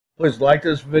Please like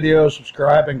this video,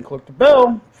 subscribe, and click the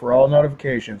bell for all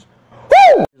notifications.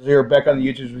 Woo! Here back on the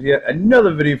YouTube with yet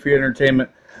another video for your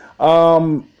entertainment.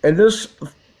 In this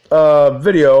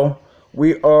video,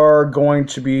 we are going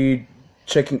to be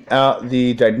checking out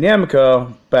the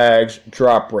Dynamica bags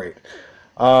drop rate.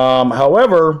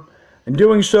 However, in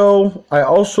doing so, I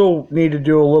also need to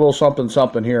do a little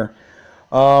something here.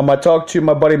 I talked to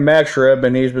my buddy Max Rib,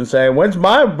 and he's been saying, "When's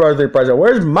my birthday present?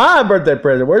 Where's my birthday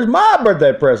present? Where's my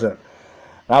birthday present?"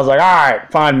 And I was like, "All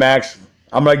right, fine, Max.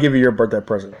 I'm going to give you your birthday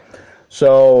present."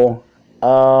 So, we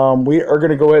are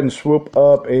going to go ahead and swoop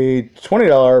up a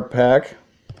 $20 pack.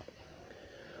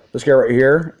 This guy right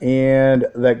here, and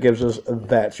that gives us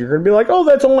that. So you're going to be like, "Oh,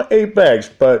 that's only 8 bags."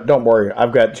 But don't worry,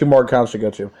 I've got 2 more accounts to go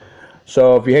to.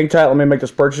 So if you hang tight, let me make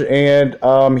this purchase. And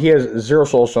he has 0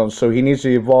 soul stones, so he needs to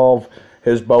evolve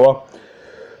his boa.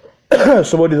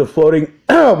 So we'll do the floating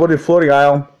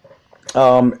aisle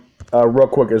real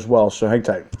quick as well. So hang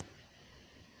tight.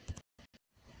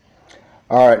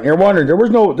 All right, you're wondering, there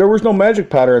was no magic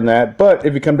powder in that, but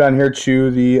if you come down here to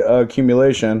the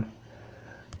accumulation,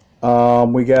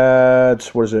 we got,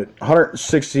 what is it,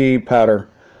 160 powder.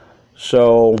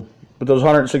 So with those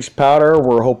 160 powder,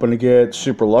 we're hoping to get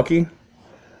super lucky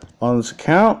on this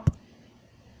account.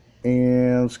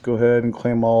 And let's go ahead and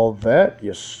claim all of that.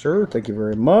 Yes, sir. Thank you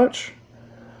very much.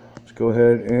 Let's go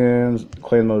ahead and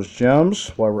claim those gems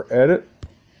while we're at it.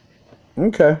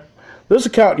 Okay. This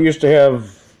account used to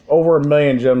have over 1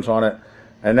 million gems on it,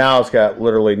 and now it's got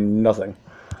literally nothing.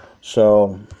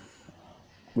 So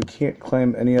we can't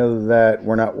claim any of that.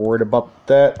 We're not worried about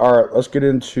that. All right, let's get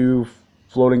into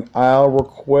floating aisle real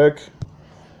quick.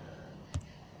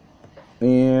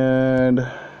 And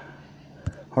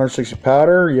 160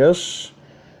 powder, yes.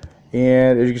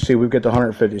 And as you can see, we've got the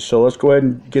 150. So let's go ahead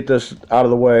and get this out of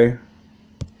the way.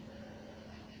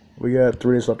 We got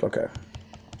 3 days left. Okay.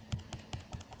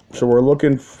 So we're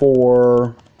looking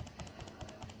for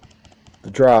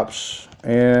the drops.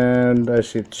 And I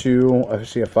see a 2. I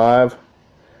see a 5.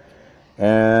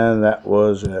 And that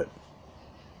was it.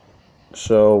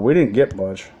 So we didn't get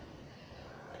much.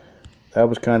 That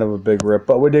was kind of a big rip.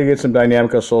 But we did get some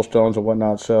Dynamica soul stones and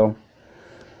whatnot. So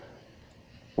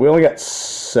we only got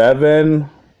 7.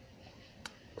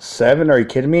 7? Are you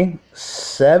kidding me?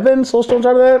 7 soul stones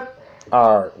out of that?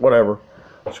 Alright, whatever.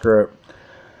 Screw it.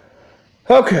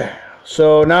 Okay,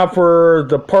 so now for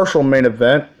the partial main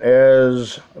event,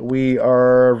 as we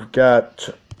are got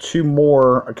 2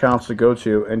 more accounts to go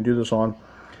to and do this on.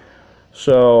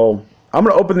 So I'm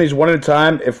going to open these one at a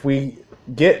time. If we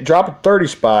drop a 30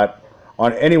 spot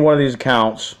on any one of these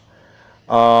accounts,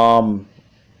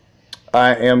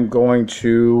 I am going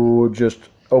to just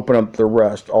open up the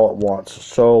rest all at once.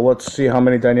 So let's see how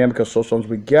many Dynamica soul stones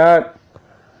we got,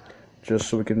 just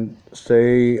so we can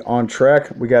stay on track.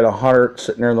 We got 100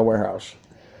 sitting there in the warehouse.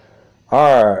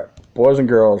 Alright, boys and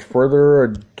girls, further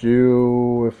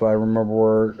ado, if I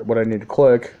remember what I need to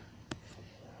click.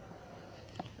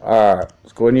 Alright,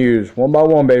 let's go ahead and use one by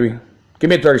one, baby. Give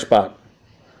me a 30 spot.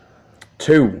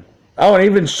 2. Oh, and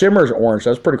even shimmers orange.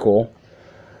 That's pretty cool.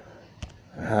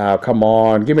 Ah, come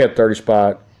on. Give me a 30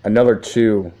 spot. Another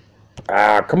 2.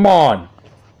 Ah, come on.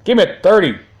 Give me a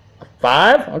 30.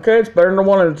 5? Okay, it's better than a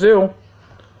 1 and a 2.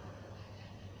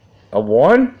 A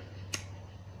 1?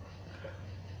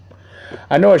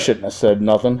 I know I shouldn't have said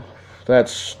nothing.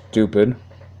 That's stupid.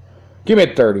 Give me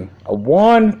a 30. A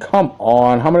 1? Come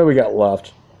on. How many we got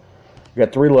left? We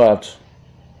got 3 left.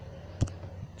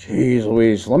 Jeez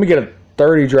Louise. Let me get a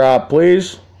 30 drop,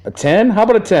 please. A 10? How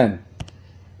about a 10?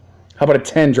 How about a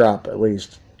 10 drop at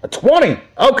least? A 20!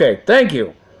 Okay, thank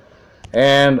you.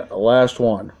 And last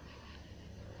one.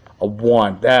 A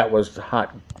 1. That was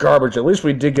hot garbage. At least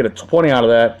we did get a 20 out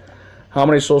of that. How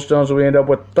many soul stones did we end up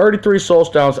with? 33 soul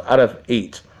stones out of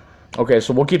 8. Okay,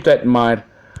 so we'll keep that in mind.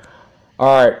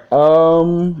 Alright,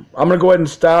 I'm going to go ahead and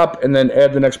stop and then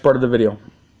add the next part of the video.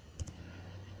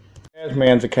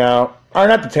 Tasman's account. Or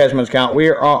not the Tasman's account. We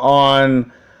are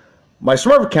on my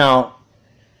Smurf account,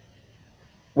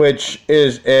 which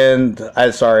is in,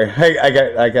 sorry,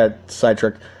 I got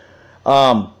sidetracked.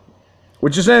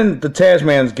 Which is in the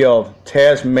Tasman's Guild,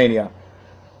 Tasmania.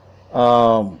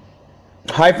 Hyphen,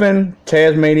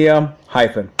 Tasmania,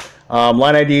 hyphen.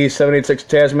 Line ID 786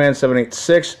 Tasman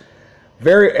 786.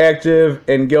 Very active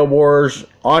in Guild Wars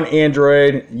on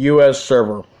Android, US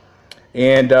server.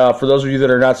 And for those of you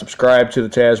that are not subscribed to the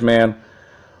Tasman,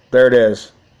 there it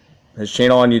is. His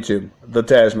channel on YouTube, the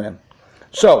Tasman.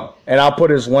 So, and I'll put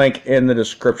his link in the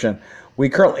description. We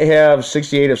currently have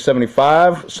 68 of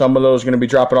 75. Some of those are going to be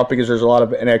dropping off because there's a lot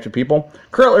of inactive people.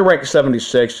 Currently ranked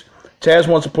 76. Taz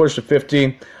wants to push to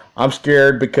 50. I'm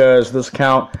scared because this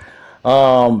account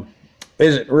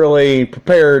isn't really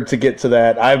prepared to get to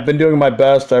that. I've been doing my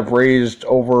best. I've raised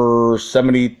over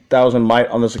 70,000 might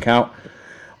on this account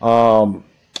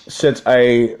since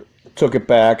I took it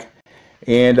back.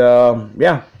 And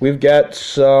yeah, we've got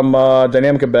some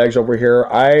Dynamica bags over here.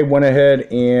 I went ahead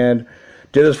and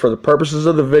did this for the purposes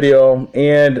of the video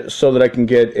and so that I can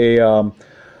get a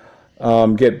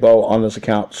get Bo on this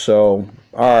account. So,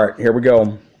 all right, here we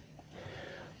go.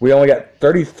 We only got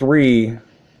 33.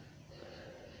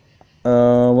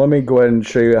 Let me go ahead and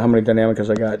show you how many Dynamicas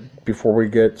I got before we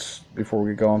get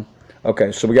going.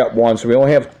 Okay, so we got one. So we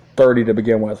only have 30 to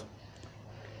begin with.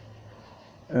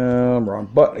 Wrong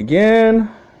button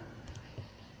again.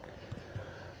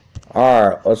 All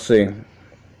right, let's see.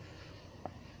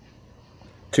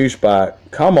 2 spot.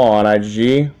 Come on,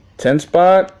 IGG. 10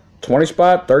 spot, 20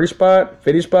 spot, 30 spot,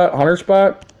 50 spot, 100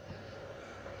 spot.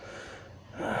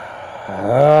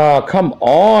 Ah, come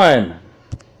on.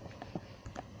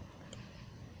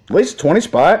 At least 20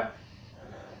 spot.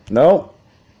 Nope.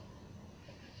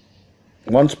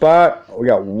 1 spot. We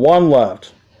got 1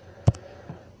 left.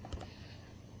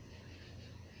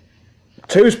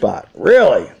 2 spot.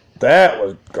 Really? That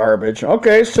was garbage.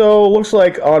 Okay, so looks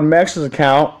like on Max's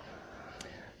account,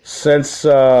 since he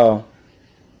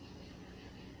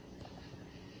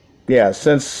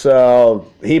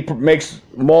makes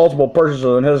multiple purchases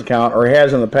on his account, or he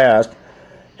has in the past,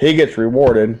 he gets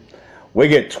rewarded. We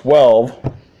get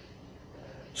 12.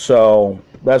 So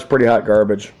that's pretty hot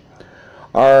garbage.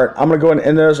 All right, I'm going to go ahead and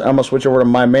end this. I'm going to switch over to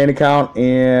my main account,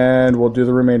 and we'll do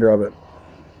the remainder of it.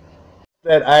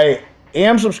 That I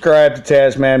am subscribed to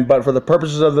Tasman, but for the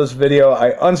purposes of this video,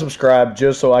 I unsubscribed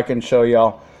just so I can show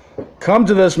y'all. Come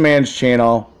to this man's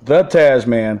channel, the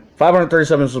Tasman,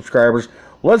 537 subscribers.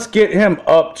 Let's get him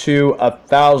up to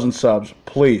 1,000 subs,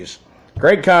 please.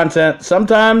 Great content.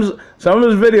 Sometimes some of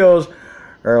his videos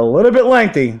are a little bit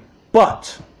lengthy,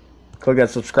 but click that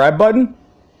subscribe button,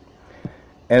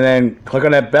 and then click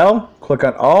on that bell, click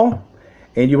on all,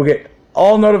 and you will get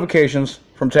all notifications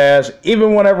from Taz,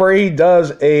 even whenever he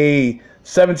does a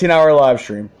 17-hour live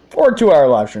stream or a 2-hour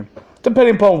live stream,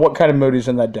 depending upon what kind of mood he's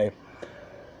in that day.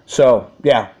 So,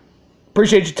 yeah.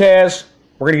 Appreciate you, Taz.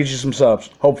 We're going to get you some subs,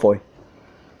 hopefully.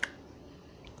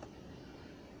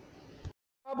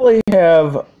 Probably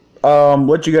have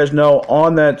let you guys know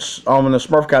on that on the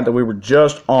Smurf account that we were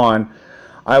just on.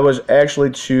 I was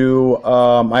actually to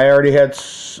I already had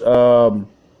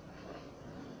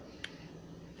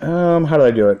how did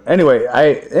I do it? Anyway,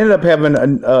 I ended up having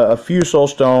a few soul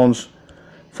stones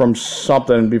from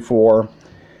something before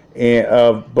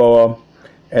of Boa,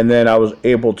 and then I was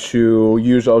able to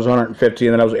use those 150,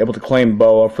 and then I was able to claim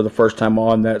Boa for the first time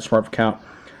on that Smurf account.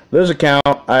 This account,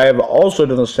 I've also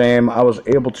done the same. I was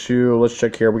able to, let's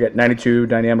check here, we got 92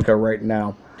 Dynamica right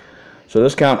now. So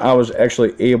this account, I was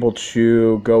actually able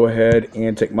to go ahead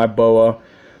and take my Boa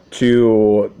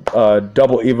to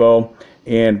double Evo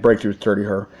and break through 30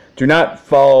 her. Do not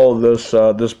follow this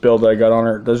this build that I got on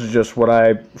her. This is just what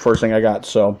first thing I got,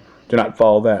 so do not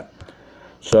follow that.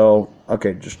 So,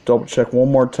 okay, just double check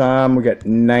one more time. We got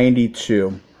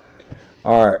 92.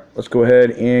 Alright, let's go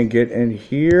ahead and get in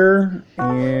here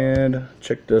and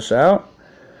check this out.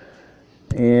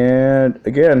 And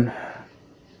again,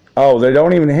 oh, they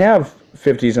don't even have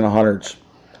 50s and 100s.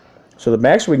 So the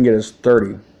max we can get is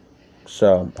 30.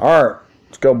 So, alright,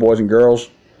 let's go, boys and girls.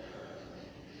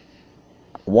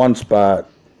 1 spot.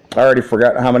 I already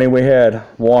forgot how many we had.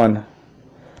 1.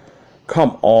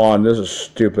 Come on, this is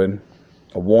stupid.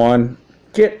 A 1.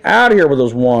 Get out of here with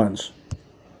those 1s.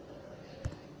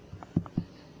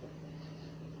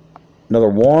 Another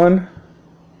 1.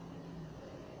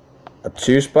 A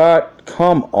 2 spot.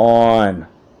 Come on.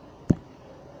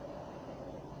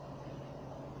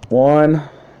 1.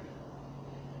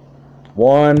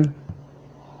 1.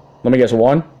 Let me guess, a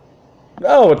 1?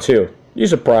 Oh, a 2. You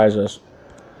surprised us.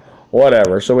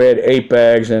 Whatever. So we had 8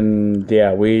 bags, and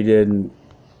yeah, we didn't.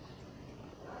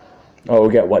 Oh,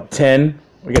 we got what, 10?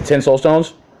 We got 10 soul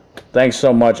stones? Thanks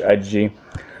so much, IG.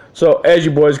 So, as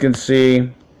you boys can see,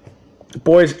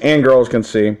 boys and girls can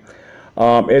see,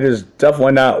 it is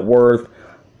definitely not worth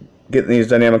getting these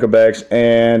Dynamica bags,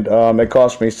 and it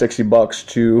cost me $60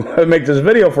 to make this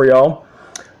video for y'all,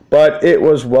 but it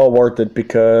was well worth it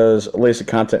because at least the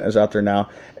content is out there now.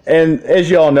 And as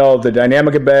you all know, the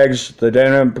Dynamica bags, the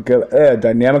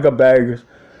Dynamica bags,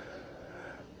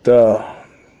 the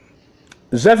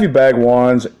Zephy bag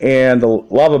ones and the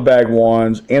Lava bag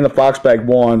ones and the Fox bag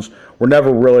ones were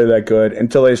never really that good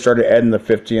until they started adding the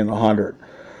 50 and the 100.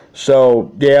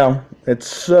 So, yeah,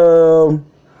 it's,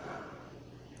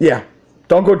 yeah,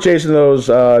 don't go chasing those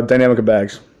Dynamica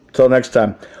bags. Until next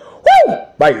time. Woo!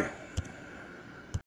 Bye.